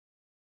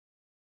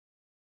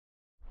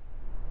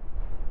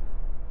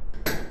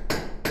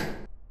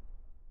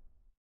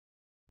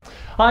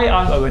Hi,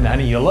 I'm Owen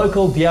Honey, your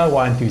local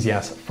DIY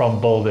enthusiast from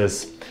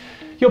Builders.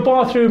 Your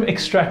bathroom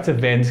extractor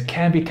vent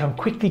can become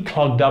quickly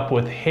clogged up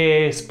with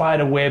hair,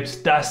 spider webs,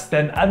 dust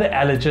and other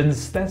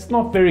allergens. That's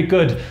not very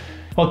good.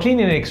 While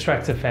cleaning an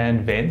extractor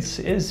fan vents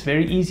is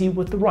very easy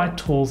with the right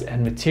tools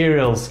and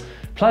materials.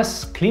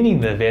 Plus,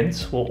 cleaning the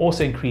vents will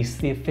also increase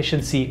the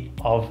efficiency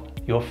of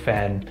your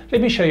fan.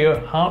 Let me show you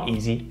how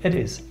easy it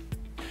is.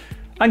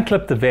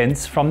 Unclip the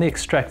vents from the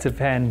extractor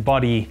fan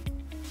body.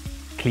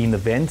 Clean the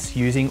vents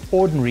using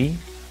ordinary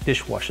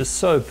dishwasher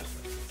soap.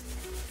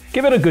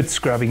 Give it a good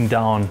scrubbing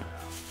down.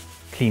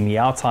 Clean the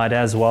outside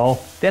as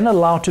well, then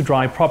allow to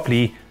dry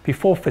properly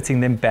before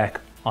fitting them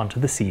back onto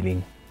the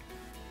ceiling.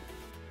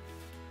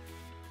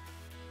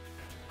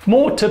 For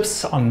more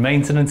tips on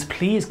maintenance,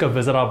 please go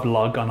visit our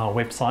blog on our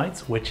website,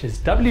 which is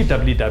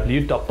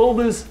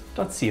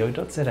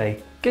www.builders.co.za.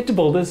 Get to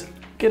Builders,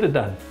 get it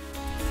done.